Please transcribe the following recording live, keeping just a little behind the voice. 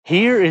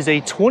Here is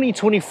a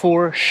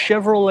 2024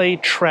 Chevrolet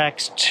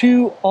Trax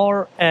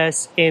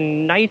 2RS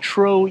in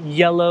nitro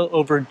yellow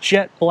over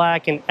jet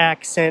black and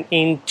accent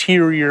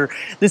interior.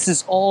 This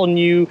is all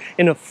new,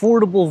 an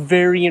affordable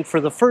variant for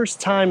the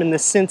first time in the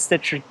sense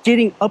that you're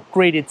getting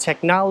upgraded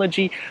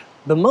technology,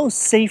 the most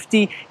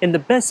safety, and the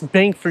best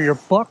bang for your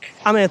buck.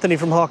 I'm Anthony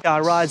from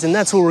Hawkeye Rides, and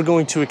that's what we're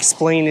going to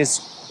explain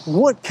is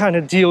what kind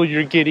of deal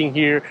you're getting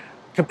here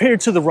compared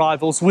to the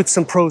rivals with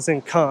some pros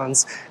and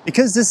cons.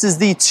 Because this is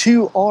the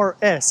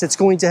 2RS, it's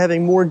going to have a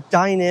more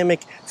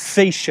dynamic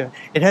fascia.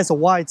 It has a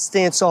wide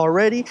stance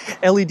already,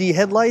 LED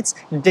headlights,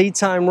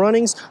 daytime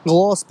runnings,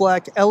 gloss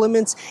black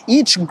elements.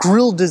 Each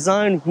grille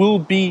design will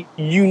be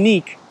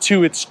unique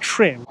to its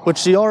trim,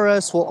 which the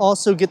RS will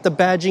also get the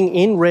badging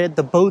in red,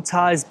 the bow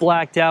ties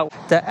blacked out.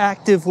 The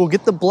Active will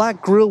get the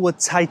black grille with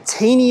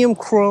titanium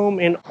chrome,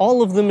 and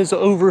all of them is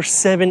over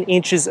 7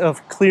 inches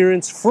of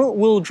clearance. Front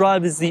wheel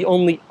drive is the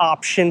only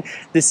option.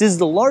 This is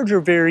the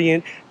larger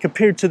variant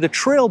compared to the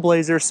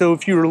Trailblazer, so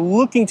if you're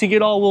looking to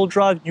get all-wheel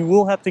drive, you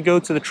will have to go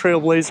to the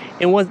Trailblazer.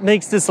 And what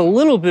makes this a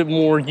little bit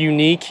more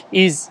unique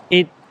is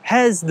it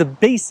has the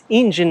base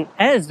engine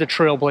as the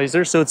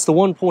Trailblazer, so it's the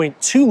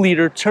 1.2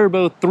 liter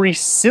turbo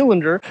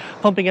 3-cylinder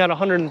pumping out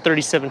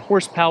 137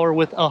 horsepower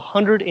with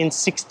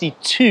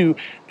 162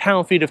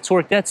 pound-feet of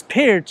torque. That's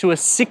paired to a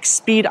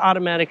 6-speed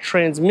automatic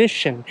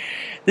transmission.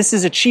 This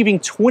is achieving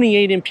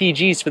 28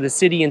 mpgs for the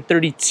city and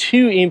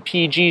 32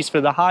 mpgs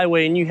for the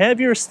highway, and you have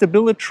your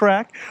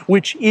StabiliTrak,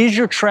 which is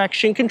your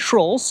traction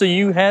control, so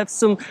you have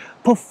some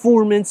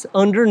performance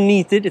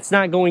underneath it. It's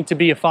not going to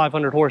be a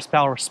 500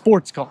 horsepower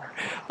sports car,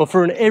 but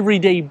for an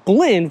everyday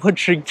blend,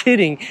 what you're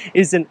getting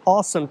is an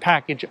awesome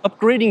package.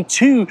 Upgrading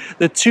to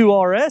the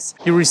 2RS,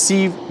 you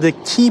receive the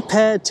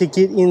keypad to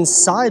get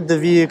inside the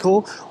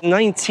vehicle,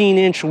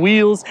 19-inch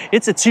wheels.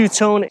 It's a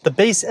two-tone. The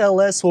base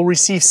LS will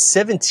receive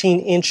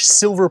 17-inch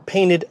silver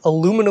painted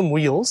aluminum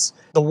wheels.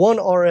 The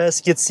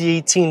 1RS gets the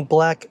 18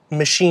 black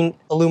machine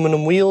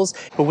aluminum wheels,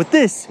 but with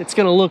this, it's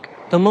gonna look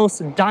the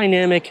most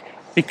dynamic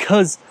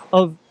because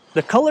of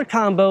the color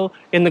combo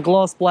and the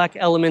gloss black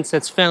elements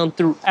that's found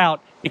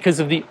throughout because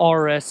of the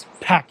RS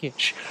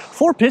package.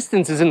 4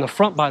 pistons is in the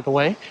front, by the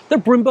way. They're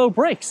Brembo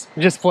brakes,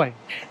 just playing.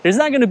 There's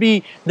not gonna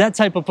be that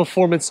type of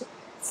performance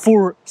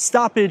for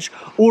stoppage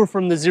or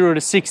from the 0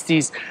 to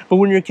 60s, but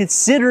when you're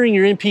considering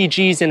your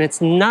MPGs and it's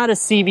not a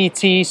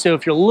CVT, so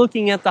if you're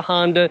looking at the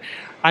Honda,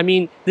 I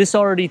mean, this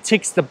already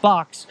ticks the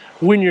box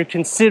when you're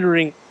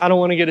considering, I don't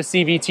want to get a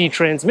CVT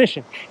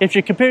transmission. If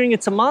you're comparing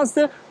it to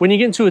Mazda, when you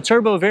get into a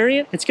turbo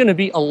variant, it's going to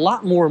be a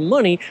lot more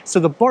money,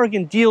 so the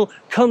bargain deal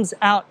comes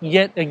out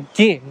yet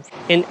again.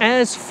 And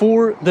as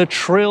for the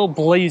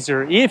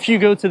Trailblazer, if you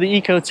go to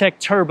the Ecotec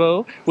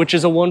Turbo, which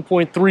is a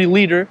 1.3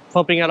 liter,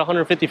 pumping out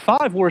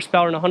 155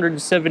 horsepower and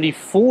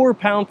 174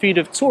 pound-feet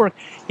of torque,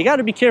 you got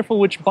to be careful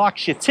which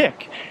box you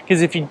tick,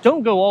 because if you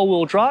don't go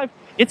all-wheel drive,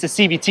 it's a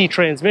CVT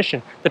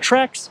transmission. The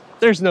Trax,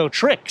 there's no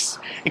tricks,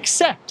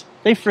 except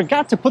they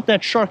forgot to put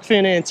that shark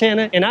fin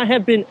antenna, and I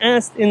have been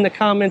asked in the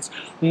comments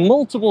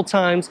multiple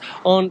times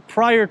on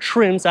prior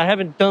trims. I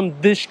haven't done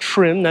this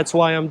trim, that's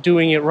why I'm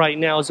doing it right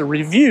now as a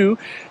review.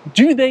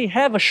 Do they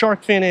have a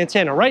shark fin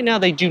antenna? Right now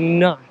they do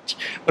not,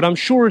 but I'm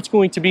sure it's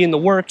going to be in the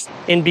works.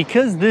 And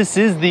because this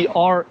is the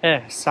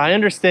RS, I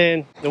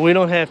understand that we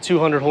don't have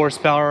 200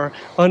 horsepower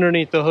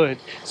underneath the hood,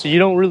 so you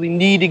don't really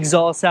need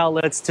exhaust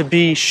outlets to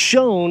be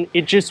shown.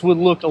 It just would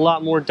look a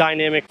lot more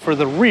dynamic for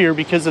the rear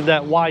because of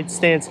that wide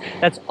stance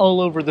that's all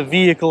over the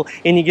vehicle,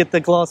 and you get the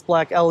gloss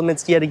black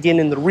elements yet again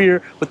in the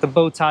rear with the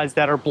bow ties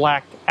that are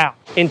blacked out.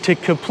 And to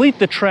complete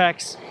the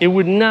Trax, it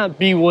would not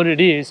be what it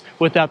is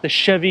without the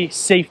Chevy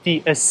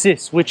Safety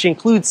Assist, which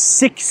includes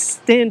 6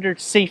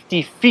 standard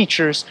safety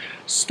features,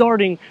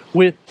 starting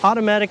with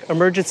automatic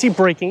emergency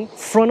braking,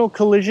 frontal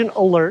collision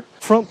alert,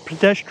 front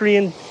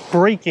pedestrian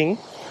braking,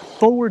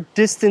 forward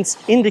distance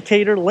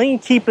indicator, lane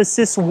keep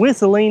assist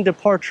with lane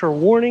departure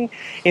warning,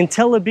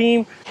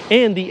 IntelliBeam,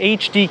 and the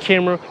HD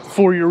camera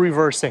for your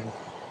reversing.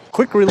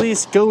 Quick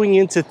release going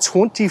into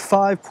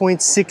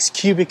 25.6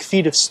 cubic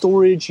feet of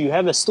storage. You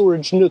have a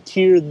storage nook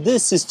here.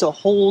 This is to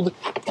hold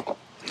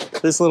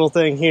this little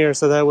thing here,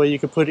 so that way you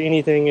can put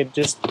anything, it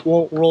just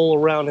won't roll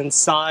around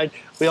inside.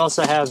 We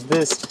also have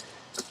this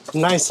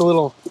nice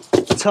little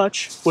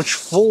touch which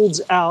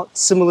folds out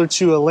similar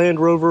to a Land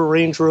Rover,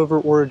 Range Rover,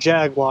 or a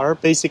Jaguar.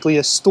 Basically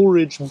a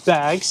storage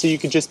bag, so you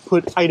can just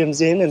put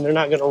items in and they're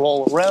not going to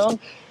roll around.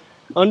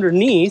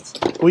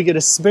 Underneath we get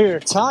a spare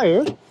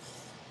tire,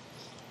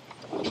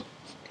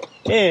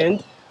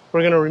 and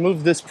we're going to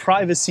remove this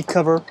privacy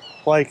cover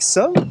like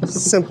so.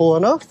 Simple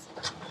enough.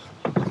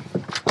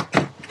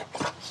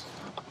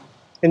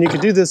 And you can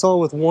do this all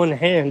with one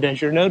hand,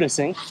 as you're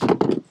noticing.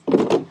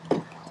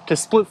 To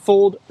split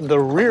fold the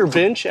rear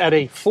bench at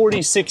a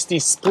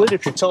 40-60 split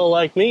if you're tall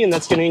like me, and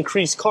that's going to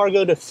increase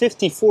cargo to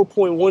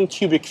 54.1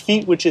 cubic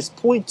feet, which is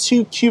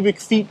 0.2 cubic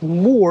feet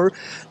more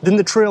than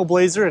the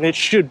Trailblazer, and it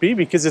should be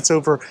because it's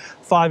over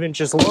 5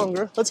 inches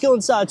longer. Let's go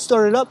inside,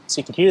 start it up so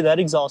you can hear that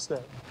exhaust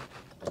note.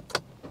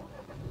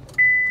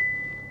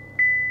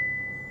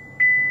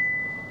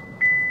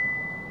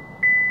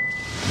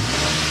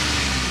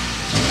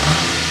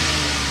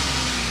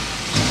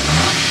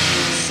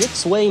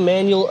 6-way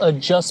manual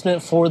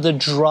adjustment for the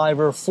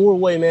driver,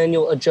 4-way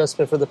manual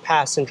adjustment for the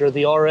passenger.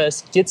 The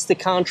RS gets the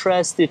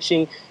contrast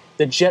stitching,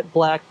 the jet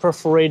black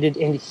perforated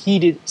and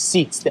heated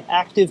seats. The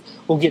active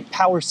will get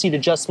power seat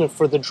adjustment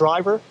for the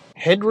driver.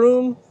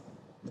 Headroom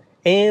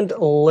and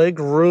leg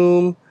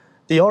room.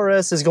 The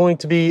RS is going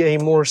to be a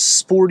more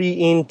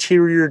sporty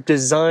interior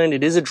design.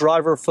 It is a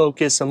driver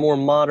focus, a more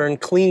modern,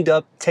 cleaned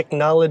up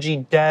technology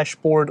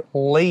dashboard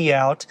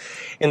layout.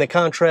 And the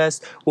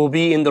contrast will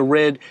be in the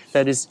red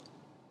that is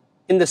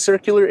in the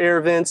circular air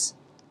vents.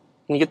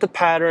 And you get the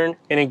pattern,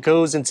 and it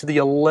goes into the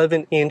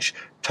 11-inch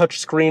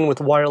touchscreen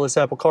with wireless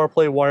Apple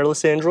CarPlay,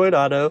 wireless Android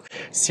Auto,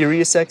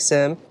 Sirius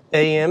XM,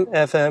 AM,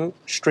 FM,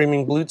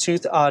 streaming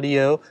Bluetooth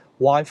audio,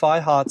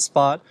 Wi-Fi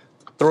hotspot.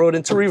 Throw it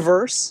into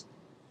reverse,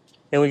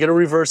 and we get a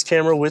reverse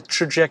camera with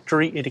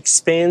trajectory. It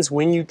expands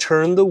when you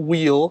turn the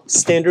wheel.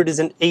 Standard is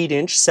an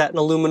 8-inch satin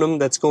aluminum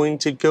that's going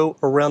to go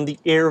around the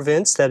air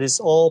vents. That is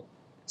all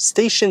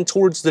stationed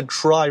towards the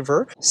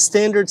driver.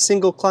 Standard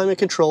single climate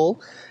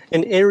control,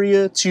 an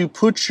area to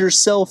put your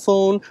cell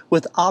phone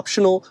with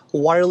optional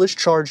wireless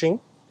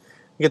charging.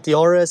 You get the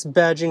RS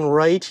badging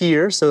right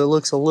here, so it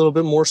looks a little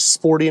bit more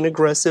sporty and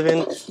aggressive.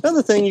 And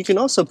another thing, you can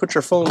also put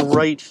your phone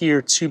right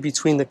here too,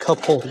 between the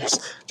cup holders.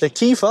 The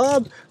key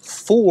fob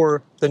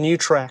for the new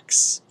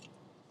Trax.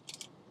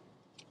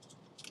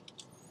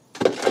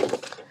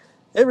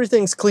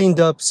 Everything's cleaned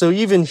up, so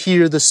even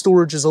here the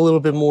storage is a little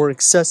bit more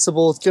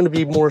accessible. It's going to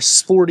be more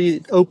sporty.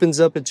 It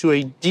opens up into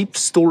a deep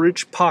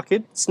storage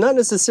pocket. It's not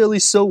necessarily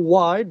so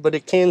wide, but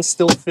it can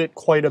still fit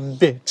quite a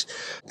bit.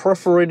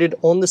 Perforated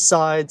on the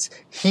sides,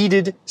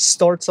 heated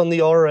starts on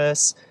the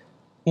RS,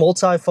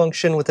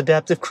 multi-function with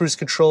adaptive cruise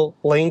control,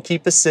 lane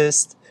keep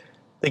assist.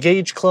 The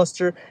gauge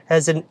cluster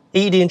has an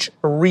 8-inch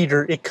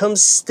reader. It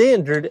comes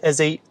standard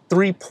as a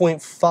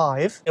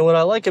 3.5. And what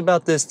I like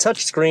about this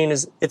touchscreen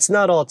is it's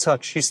not all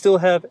touch. You still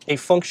have a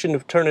function to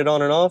turn it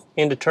on and off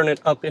and to turn it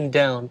up and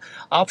down.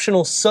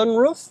 Optional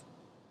sunroof.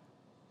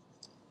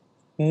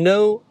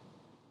 No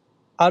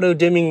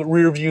auto-dimming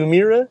rear view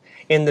mirror.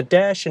 And the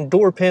dash and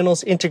door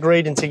panels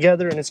integrate in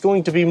together, and it's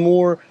going to be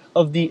more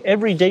of the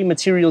everyday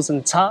materials in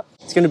the top.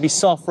 It's going to be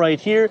soft right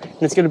here,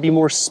 and it's going to be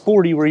more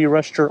sporty where you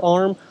rest your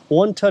arm.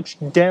 One touch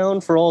down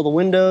for all the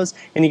windows,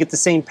 and you get the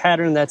same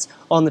pattern that's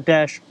on the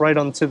dash right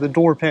onto the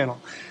door panel.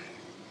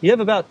 You have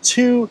about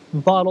 2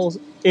 bottle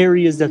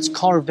areas that's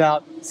carved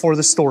out for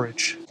the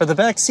storage. For the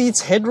back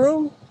seats,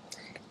 headroom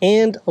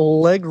and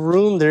leg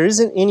room. There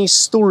isn't any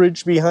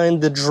storage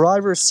behind the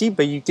driver's seat,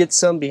 but you get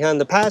some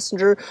behind the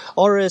passenger.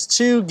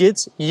 RS2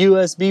 gets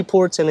USB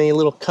ports and a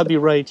little cubby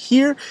right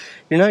here.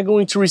 You're not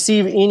going to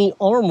receive any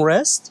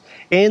armrest,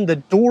 and the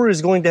door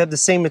is going to have the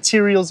same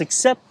materials,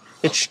 except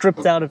it's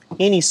stripped out of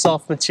any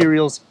soft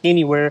materials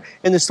anywhere,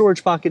 and the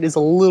storage pocket is a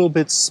little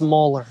bit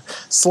smaller.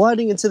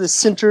 Sliding into the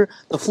center,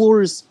 the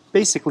floor is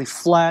basically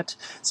flat,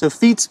 so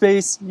feet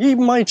space, you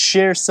might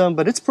share some,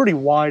 but it's pretty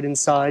wide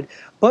inside.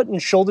 Butt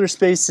and shoulder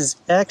space is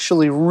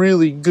actually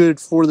really good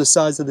for the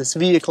size of this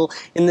vehicle.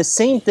 And the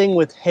same thing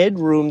with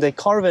headroom, they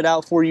carve it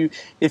out for you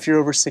if you're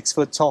over 6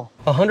 foot tall.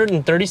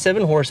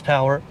 137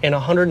 horsepower and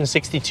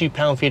 162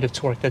 pound-feet of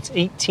torque. That's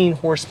 18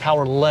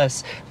 horsepower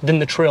less than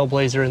the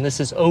Trailblazer, and this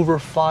is over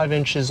 5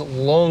 inches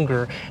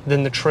longer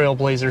than the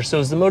Trailblazer. So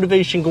is the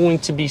motivation going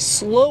to be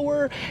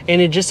slower, and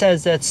it just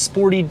has that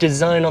sporty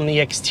design on the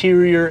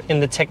exterior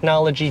and the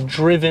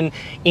technology-driven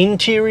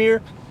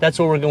interior? That's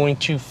what we're going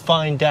to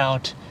find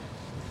out.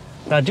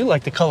 I do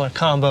like the color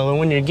combo, and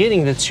when you're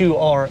getting the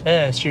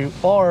 2RS, you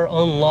are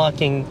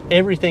unlocking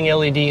everything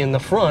LED in the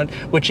front,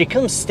 which it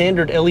comes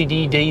standard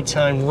LED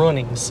daytime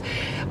runnings.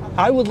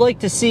 I would like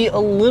to see a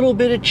little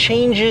bit of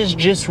changes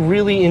just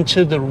really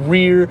into the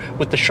rear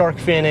with the shark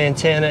fin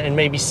antenna and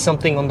maybe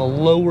something on the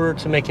lower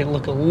to make it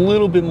look a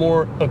little bit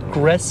more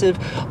aggressive,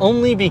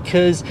 only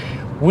because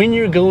when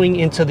you're going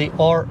into the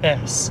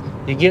RS,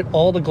 you get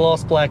all the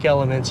gloss black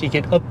elements, you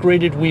get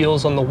upgraded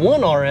wheels. On the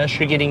 1RS,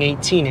 you're getting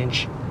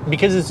 18-inch.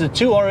 Because it's a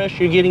 2RS,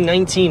 you're getting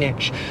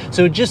 19-inch.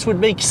 So it just would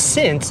make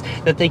sense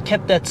that they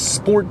kept that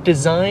sport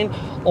design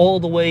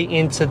all the way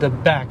into the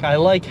back. I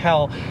like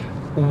how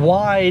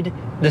wide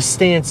the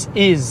stance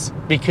is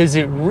because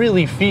it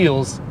really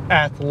feels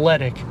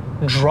athletic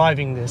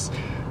driving this.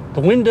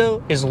 The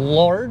window is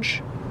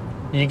large.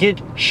 You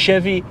get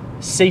Chevy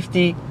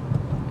safety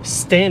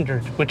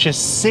standard, which is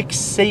 6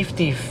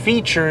 safety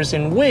features,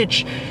 in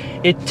which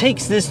it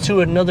takes this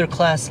to another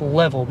class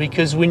level,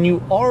 because when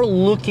you are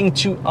looking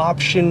to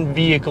option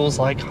vehicles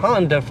like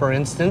Honda, for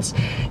instance,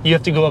 you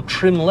have to go up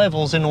trim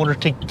levels in order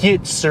to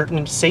get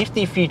certain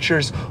safety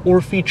features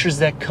or features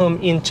that come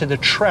into the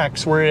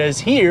Trax, whereas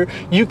here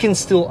you can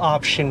still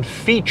option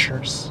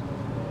features.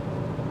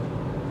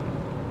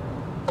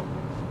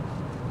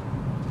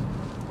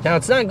 Now,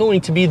 it's not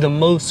going to be the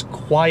most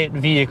quiet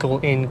vehicle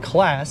in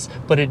class,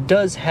 but it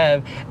does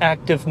have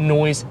active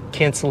noise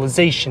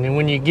cancellation. And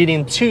when you get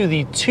into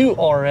the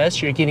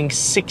 2RS, you're getting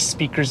 6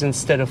 speakers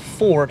instead of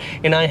 4.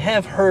 And I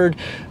have heard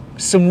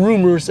some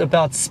rumors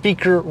about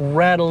speaker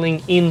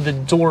rattling in the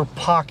door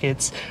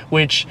pockets,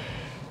 which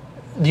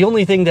The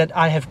only thing that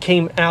I have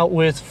came out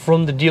with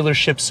from the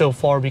dealership so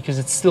far, because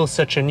it's still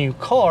such a new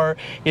car,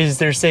 is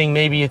they're saying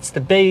maybe it's the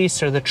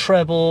bass or the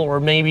treble, or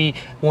maybe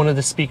one of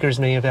the speakers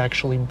may have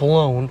actually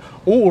blown,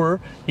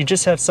 or you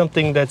just have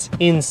something that's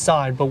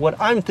inside. But what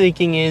I'm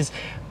thinking is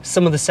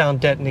some of the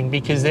sound deadening,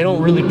 because they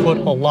don't really put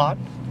a lot,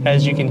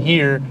 as you can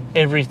hear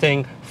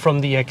everything from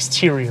the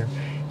exterior.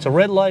 It's a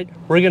red light.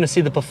 We're going to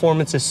see the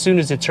performance as soon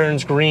as it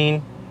turns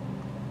green.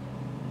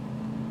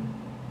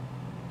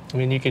 I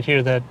mean, you can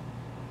hear that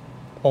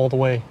all the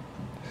way.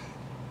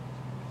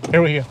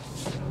 Here we go.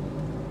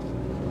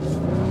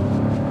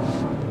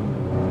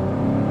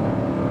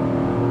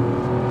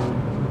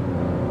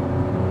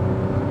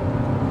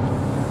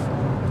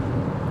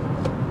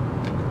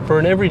 For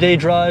an everyday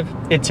drive,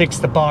 it ticks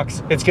the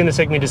box. It's going to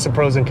take me to some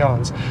pros and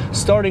cons.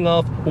 Starting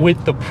off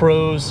with the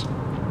pros,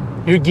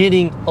 you're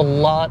getting a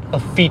lot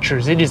of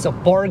features. It is a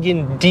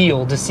bargain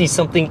deal to see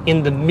something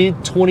in the mid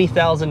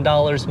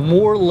 $20,000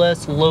 more or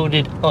less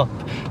loaded up,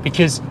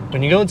 because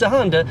when you go into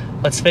Honda,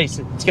 let's face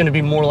it, it's going to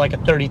be more like a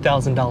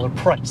 $30,000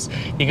 price.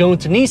 You go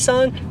into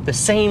Nissan, the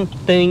same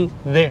thing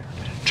there.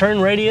 Turn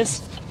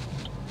radius,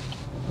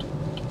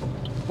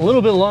 a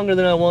little bit longer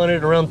than I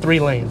wanted, around 3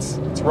 lanes.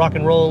 Let's rock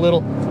and roll a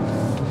little.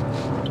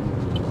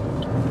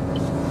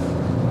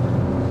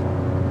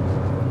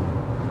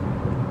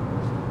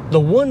 The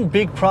one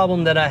big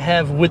problem that I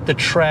have with the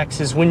Trax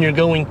is when you're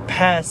going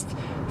past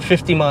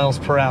 50 miles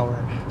per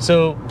hour.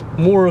 So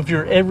more of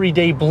your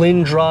everyday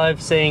blend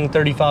drive, saying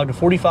 35 to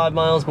 45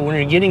 miles, but when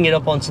you're getting it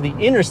up onto the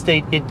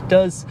interstate, it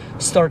does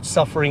start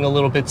suffering a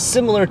little bit,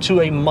 similar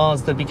to a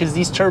Mazda, because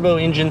these turbo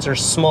engines are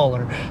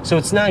smaller. So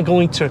it's not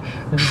going to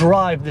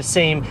drive the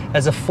same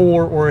as a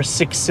 4 or a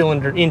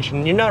 6-cylinder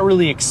engine. You're not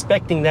really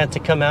expecting that to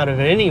come out of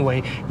it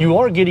anyway. You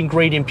are getting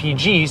great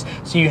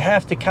MPGs, so you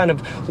have to kind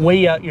of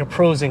weigh out your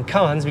pros and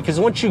cons, because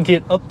once you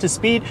get up to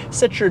speed,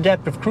 set your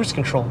adaptive cruise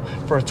control.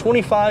 For a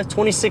 $25,000,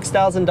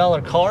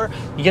 $26,000 car,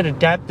 you get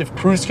adaptive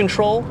cruise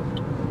control.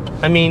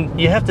 I mean,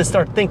 you have to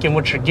start thinking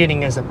what you're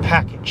getting as a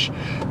package.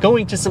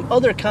 Going to some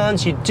other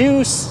cons, you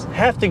do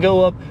have to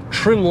go up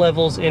trim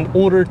levels in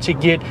order to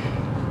get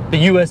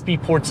the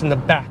USB ports in the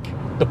back.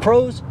 The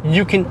pros,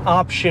 you can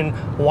option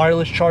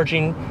wireless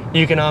charging,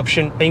 you can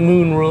option a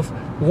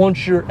moonroof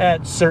once you're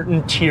at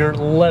certain tier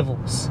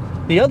levels.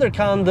 The other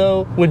con,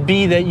 though, would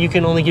be that you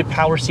can only get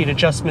power seat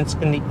adjustments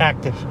in the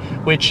active,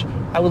 which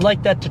I would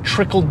like that to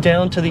trickle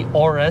down to the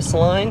RS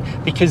line,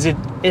 because it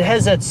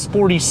has that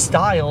sporty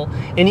style,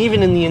 and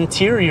even in the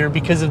interior,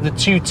 because of the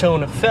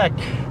two-tone effect,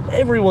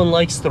 everyone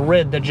likes the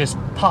red that just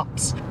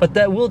pops. But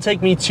that will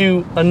take me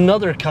to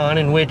another con,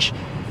 in which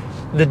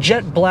the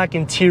jet black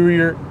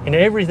interior and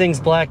everything's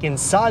black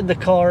inside the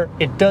car,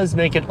 it does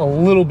make it a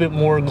little bit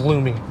more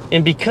gloomy.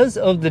 And because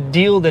of the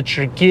deal that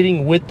you're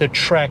getting with the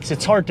Trax,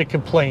 it's hard to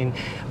complain.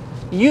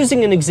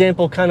 Using an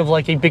example kind of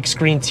like a big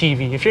screen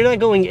TV, if you're not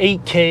going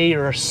 8K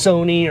or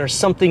Sony or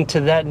something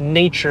to that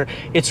nature,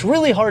 it's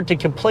really hard to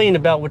complain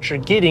about what you're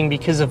getting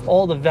because of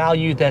all the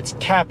value that's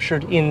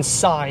captured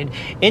inside,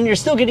 and you're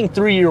still getting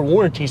 3-year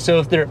warranty. So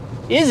if there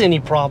is any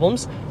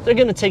problems, they're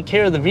going to take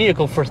care of the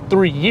vehicle for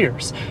 3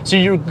 years. So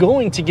you're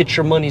going to get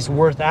your money's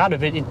worth out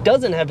of it. It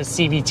doesn't have a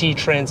CVT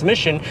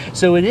transmission,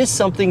 so it is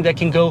something that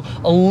can go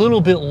a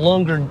little bit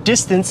longer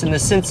distance, in the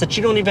sense that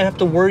you don't even have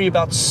to worry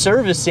about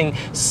servicing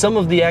some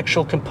of the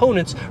actual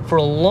components for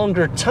a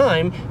longer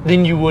time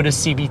than you would a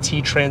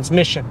CVT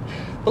transmission.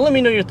 But let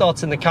me know your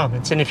thoughts in the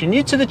comments, and if you're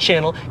new to the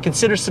channel,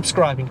 consider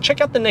subscribing.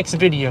 Check out the next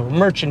video,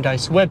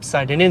 merchandise,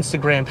 website, and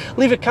Instagram.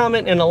 Leave a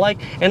comment and a like,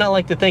 and I'd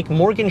like to thank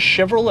Morgan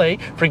Chevrolet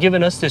for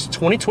giving us this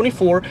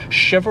 2024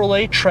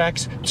 Chevrolet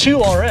Trax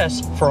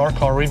 2RS for our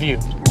car review.